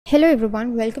Hello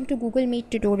everyone, welcome to Google Meet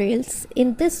tutorials.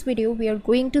 In this video we are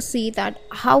going to see that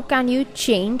how can you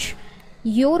change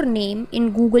your name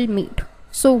in Google Meet.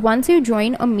 So once you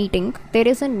join a meeting, there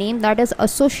is a name that is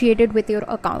associated with your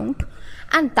account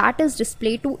and that is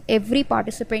displayed to every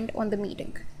participant on the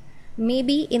meeting.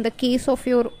 Maybe in the case of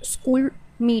your school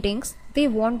meetings, they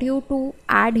want you to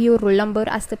add your roll number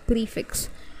as the prefix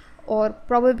or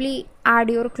probably add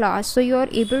your class so you are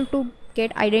able to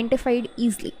get identified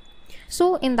easily.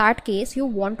 So in that case, you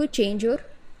want to change your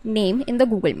name in the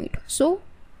Google Meet. So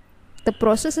the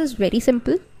process is very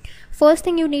simple. First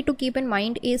thing you need to keep in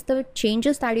mind is the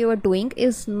changes that you are doing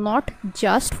is not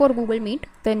just for Google Meet.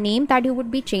 The name that you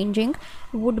would be changing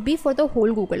would be for the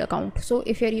whole Google account. So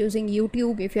if you're using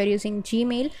YouTube, if you're using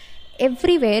Gmail,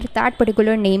 everywhere that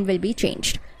particular name will be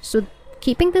changed. So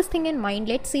keeping this thing in mind,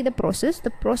 let's see the process. The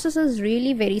process is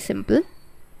really very simple.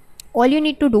 All you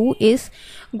need to do is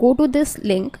go to this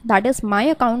link, that is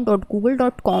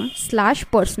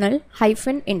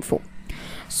myaccount.google.com/personal-info.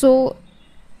 So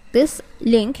this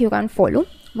link you can follow.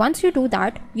 Once you do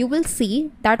that, you will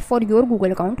see that for your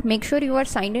Google account, make sure you are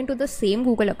signed into the same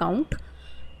Google account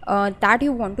that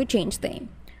you want to change the name.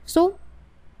 So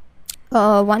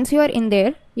once you are in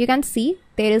there, you can see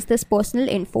there is this personal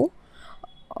info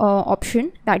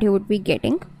option that you would be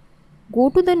getting. Go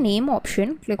to the name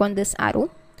option, click on this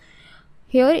arrow.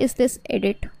 Here is this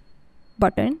edit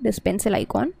button, this pencil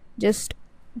icon. Just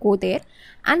go there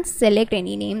and select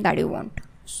any name that you want.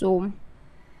 So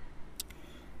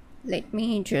let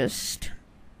me just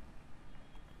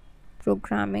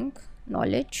programming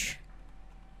knowledge,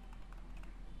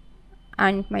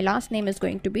 and my last name is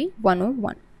going to be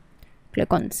 101.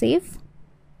 Click on save,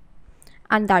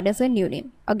 and that is a new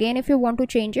name. Again, if you want to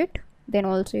change it, then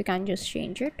also you can just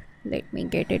change it. Let me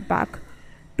get it back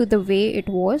to the way it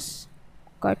was.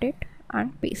 Cut it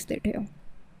and paste it here.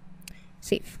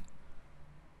 Save.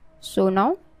 So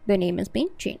now the name is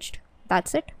being changed.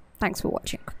 That's it. Thanks for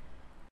watching.